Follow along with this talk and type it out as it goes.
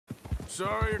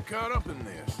Sorry you're caught up in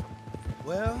this.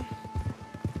 Well,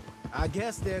 I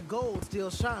guess their gold's still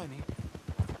shining,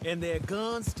 and their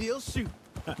guns still shoot.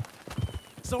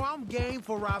 So I'm game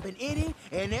for robbing any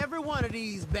and every one of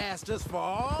these bastards for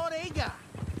all they got.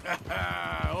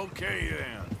 Okay,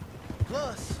 then.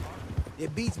 Plus,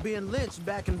 it beats being lynched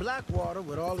back in Blackwater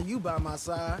with all of you by my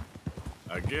side.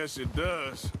 I guess it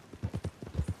does.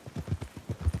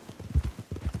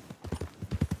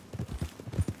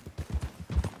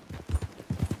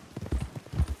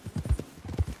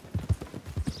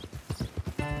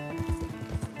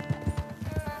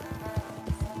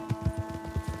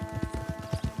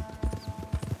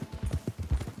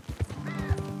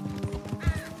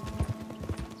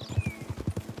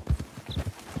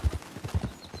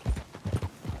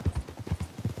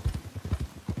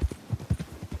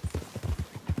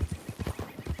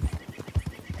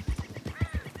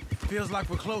 Feels like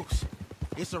we're close.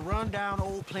 It's a rundown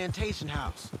old plantation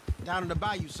house, down in the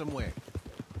bayou somewhere.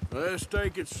 Let's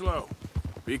take it slow.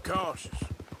 Be cautious.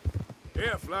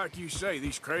 If, like you say,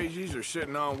 these crazies are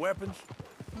sitting on weapons,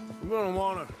 we're gonna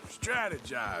want to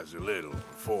strategize a little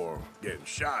before getting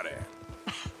shot at.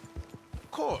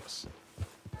 Of course.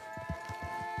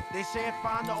 They said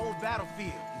find the old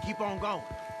battlefield and keep on going.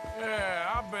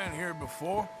 Yeah, I've been here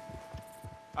before.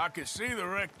 I could see the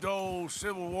wrecked old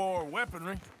Civil War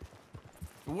weaponry.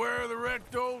 Where are the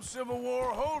wrecked old Civil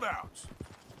War holdouts?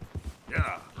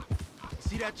 Yeah.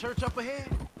 See that church up ahead?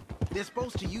 They're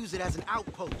supposed to use it as an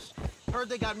outpost. Heard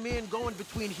they got men going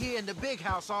between here and the big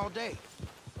house all day.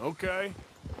 Okay.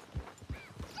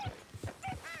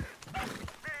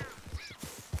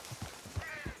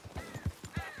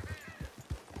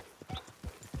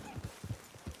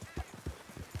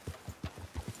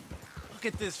 Look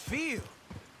at this field.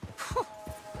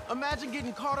 Imagine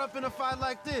getting caught up in a fight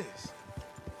like this.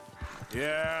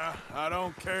 Yeah, I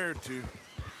don't care to.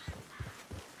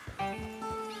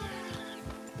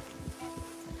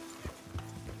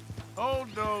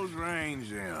 Hold those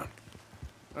reins in.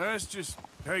 Let's just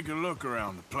take a look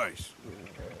around the place.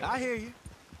 I hear you.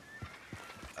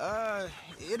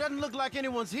 It doesn't look like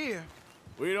anyone's here.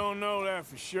 We don't know that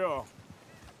for sure.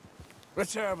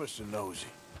 Let's have us a nosy.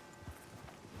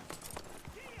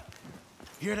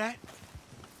 Hear that?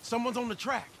 Someone's on the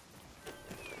track.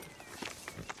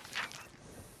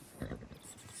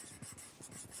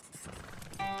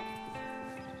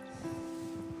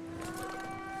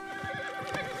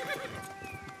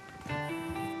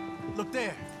 Look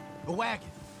there, a wagon.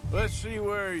 Let's see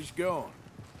where he's going.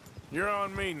 You're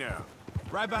on me now.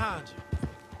 Right behind you.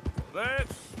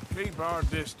 Let's keep our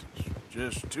distance.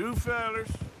 Just two fellers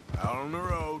out on the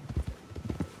road.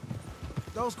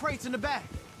 Those crates in the back,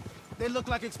 they look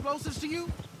like explosives to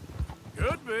you?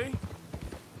 Could be.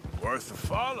 Worth a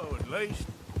follow, at least.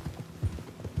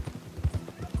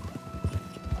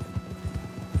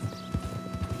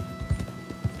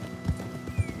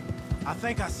 I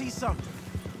think I see something.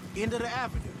 End of the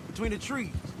avenue, between the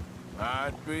trees.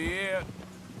 Might be it.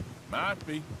 Might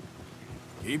be.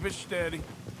 Keep it steady.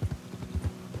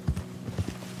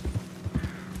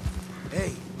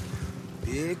 Hey,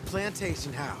 big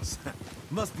plantation house.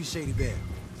 Must be Shady Bear.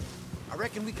 I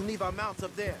reckon we can leave our mounts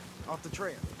up there, off the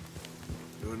trail.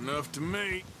 Good enough to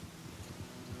me.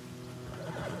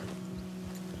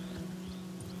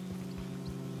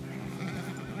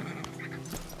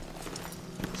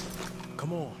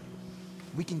 Come on.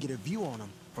 We can get a view on them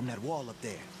from that wall up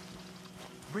there.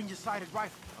 Bring your sighted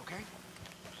rifle, okay?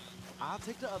 I'll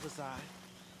take the other side.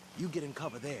 You get in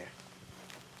cover there.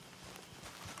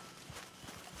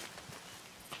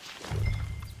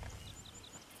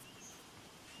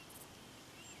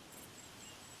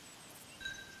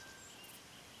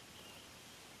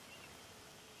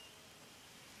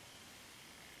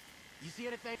 You see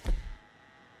anything?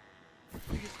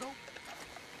 Do you scope?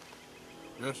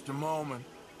 Just a moment.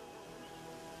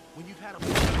 When you've had a...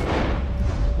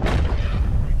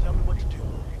 Tell me what to do.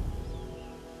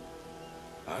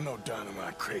 I know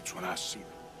dynamite crates when I see them.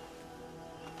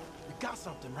 You got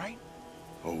something, right?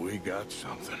 Oh, we got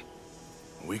something.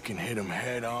 We can hit them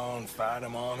head on, fight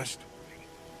them honest.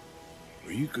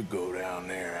 Or you could go down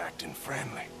there acting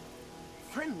friendly.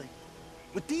 Friendly?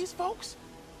 With these folks?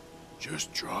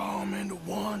 Just draw them into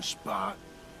one spot,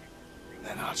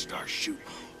 then I'll start shooting.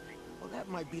 Well, that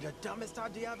might be the dumbest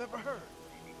idea I've ever heard.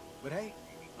 But hey,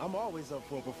 I'm always up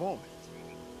for a performance.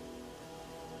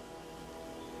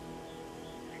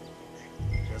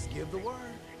 Just give the word.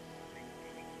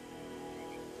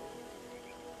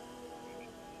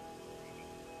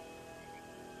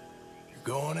 You're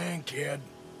going in, kid.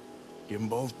 Give them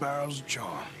both barrels a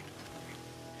charm.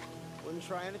 Wouldn't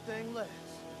try anything less.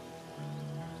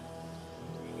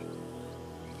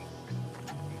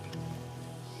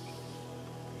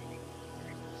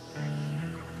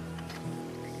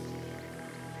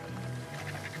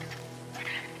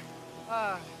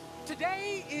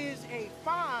 Today is a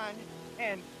fine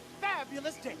and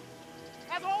fabulous day,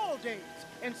 as all days,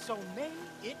 and so may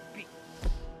it be.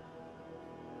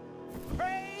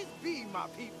 Praise be, my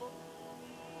people.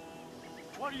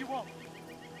 What do you want?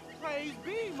 Praise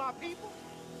be, my people.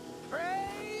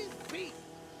 Praise be.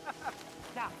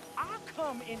 Now, I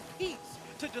come in peace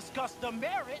to discuss the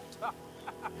merit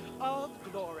of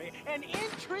glory and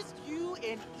interest you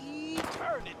in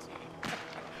eternity.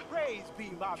 Praise be,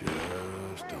 my people.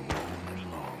 Just a moment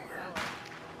longer.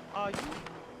 Are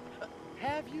you?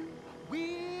 Have you?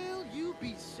 Will you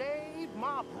be saved,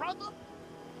 my brother?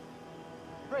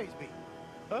 Praise be.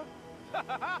 Huh?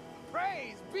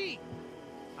 Praise be.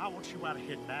 I want you out of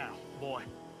here now, boy.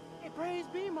 Hey, praise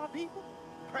be, my people.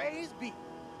 Praise be.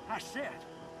 I said,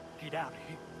 get out of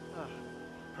here.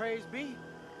 Praise be.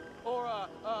 Or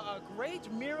a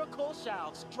great miracle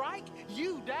shall strike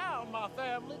you down, my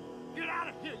family. Get out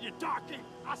of here, you darky!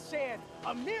 I said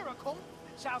a miracle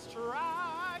shall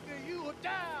strike you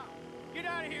down. Get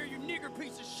out of here, you nigger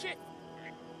piece of shit.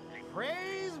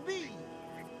 Praise be.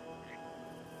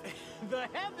 The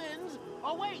heavens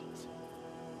await.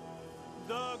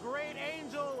 The great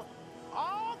angel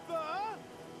Arthur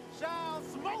shall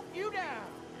smoke you down.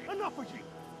 Enough of you!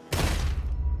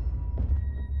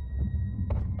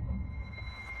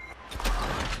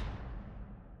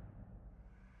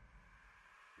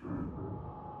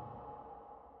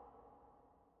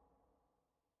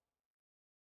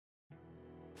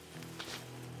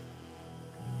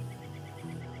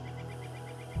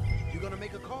 You gonna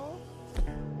make a call?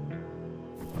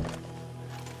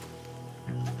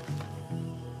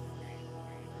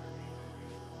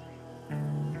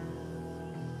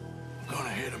 Gonna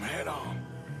hit him head on.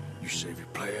 You save your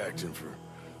play acting for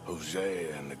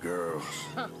Hosea and the girls.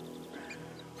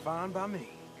 Fine by me.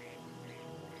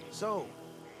 So,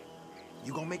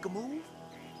 you gonna make a move?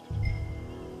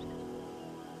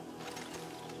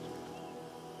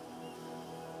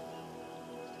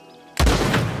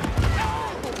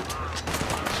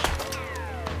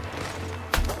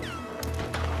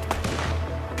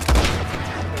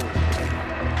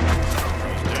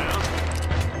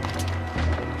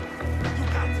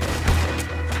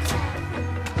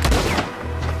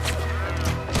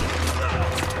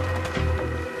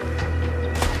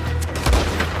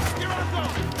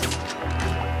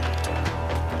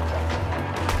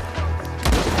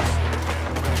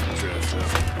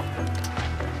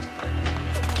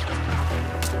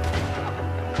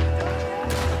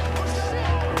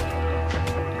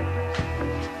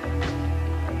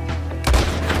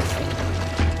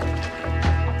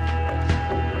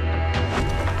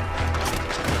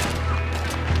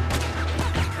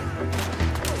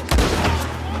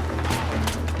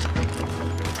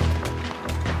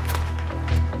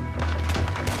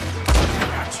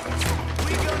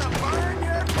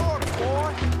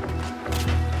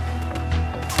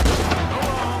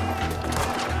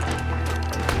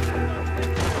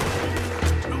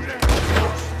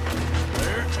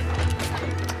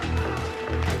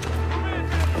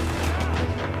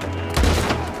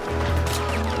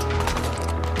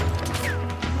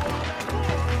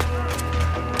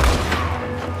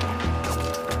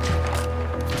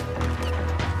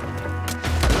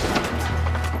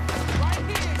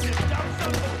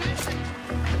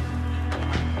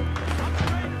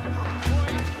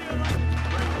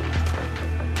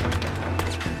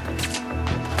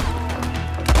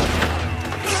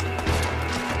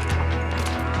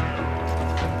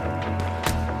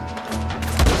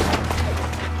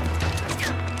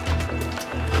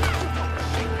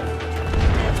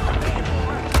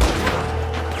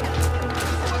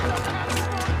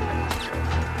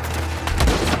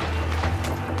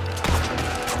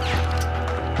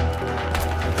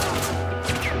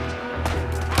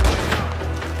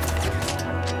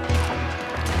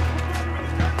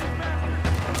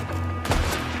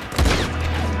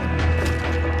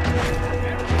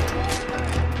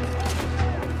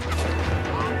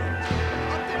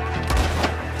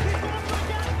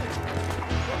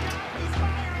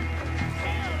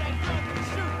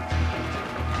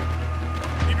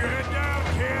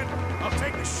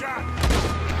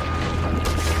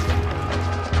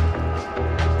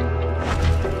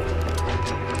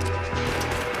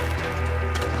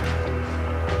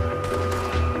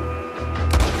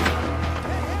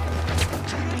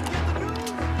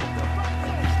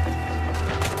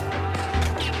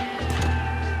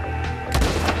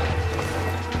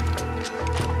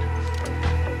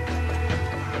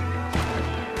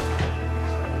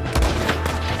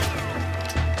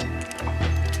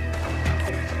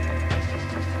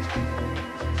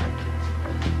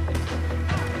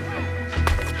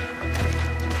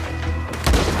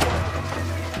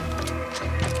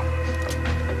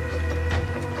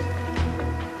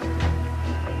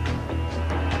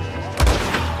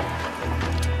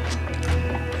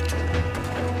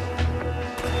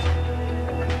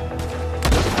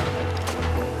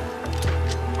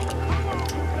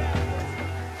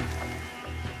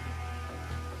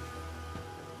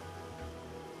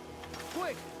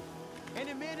 quick.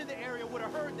 Any men in the area would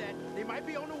have heard that. They might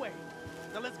be on the way.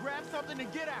 Now let's grab something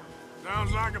and get out.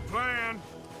 Sounds like a plan.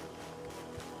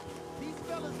 These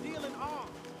fellas deal in arms.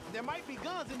 There might be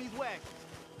guns in these wagons.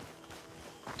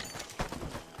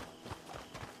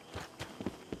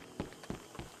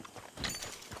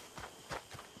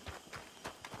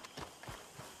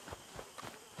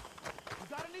 You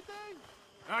got anything?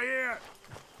 Not yet.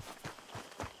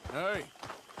 Hey,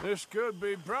 this could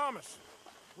be promising.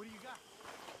 What do you got?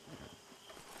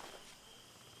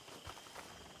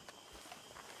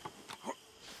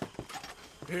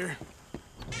 Here.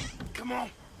 Come on.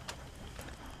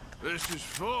 This is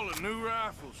full of new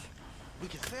rifles. We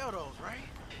can sell those, right?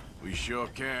 We sure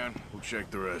can. We'll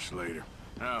check the rest later.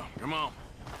 Now, come on.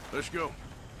 Let's go.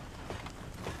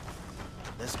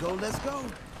 Let's go, let's go.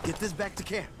 Get this back to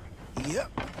camp.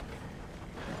 Yep.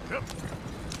 Yep.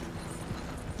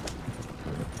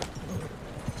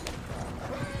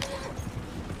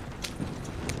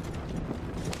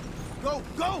 Go,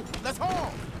 go! Let's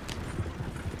haul!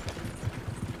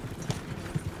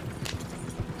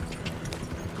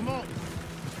 Come on.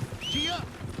 Gee up.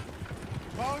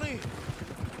 Fall in.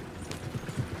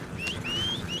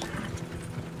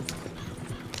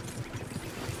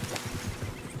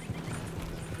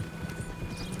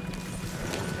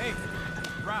 Hey,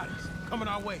 riders, coming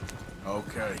our way.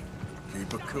 Okay.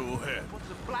 Keep a cool head. What's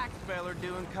a black feller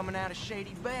doing coming out of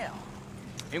Shady Belle?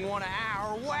 In one of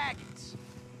our wagons?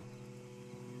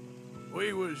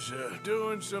 We was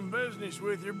doing some business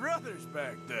with your brothers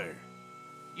back there.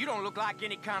 You don't look like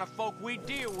any kind of folk we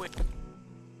deal with.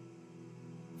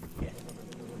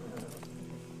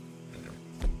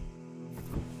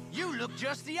 You look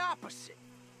just the opposite.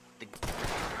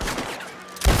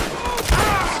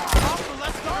 Arthur,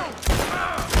 let's go!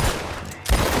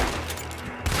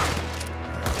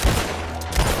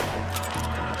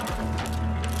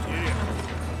 Yeah.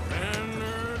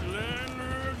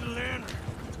 Leonard.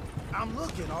 I'm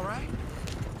looking, all right?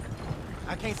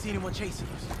 I can't see anyone chasing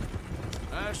us.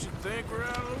 I should think we're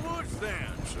out of the woods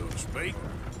then, so to speak.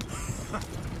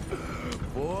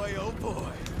 Boy, oh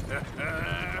boy.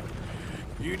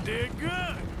 You did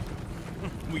good.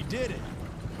 We did it.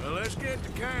 Well, let's get to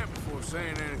camp before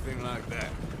saying anything like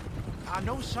that. I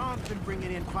know Sean's been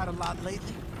bringing in quite a lot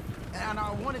lately, and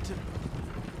I wanted to...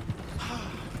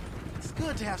 It's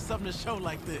good to have something to show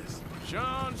like this.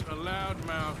 Sean's a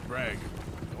loudmouth bragger.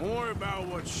 Don't worry about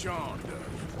what Sean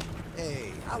does.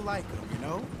 Hey, I like him, you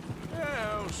know?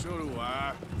 Well, so do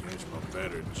I. Against my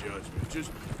better judgment. Just,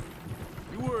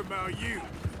 you worry about you.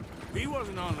 He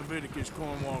wasn't on Leviticus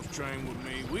Cornwall's train with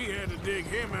me. We had to dig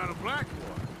him out of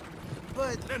Blackwater.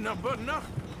 But... But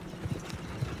nothing.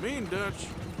 Me and Dutch,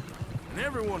 and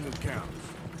everyone who counts.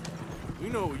 We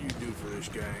know what you do for this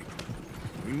gang.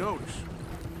 We notice.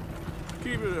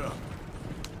 Keep it up.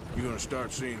 You're gonna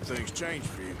start seeing things change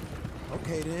for you.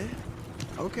 Okay, then.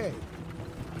 Okay.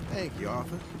 Thank you,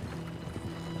 Arthur.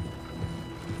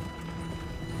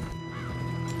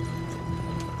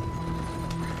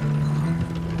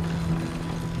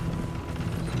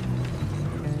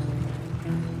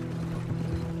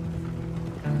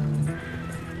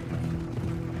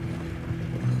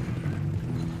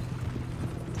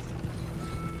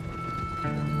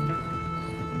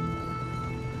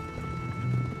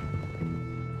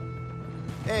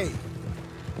 Hey,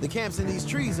 the camp's in these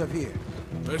trees up here.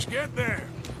 Let's get there.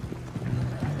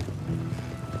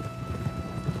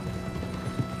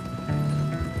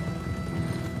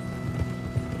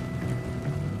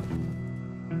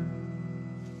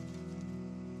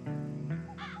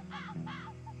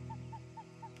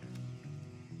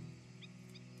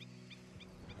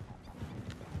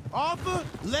 Arthur,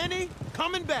 Lenny,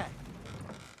 coming back.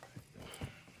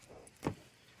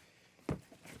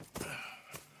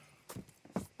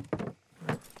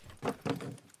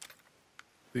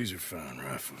 These are fine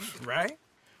rifles. Right?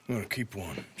 I'm gonna keep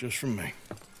one, just from me.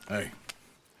 Hey,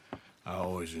 I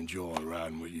always enjoy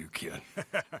riding with you, kid.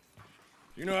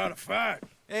 You know how to fight.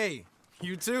 Hey,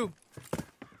 you too.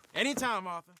 Anytime,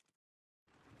 Arthur.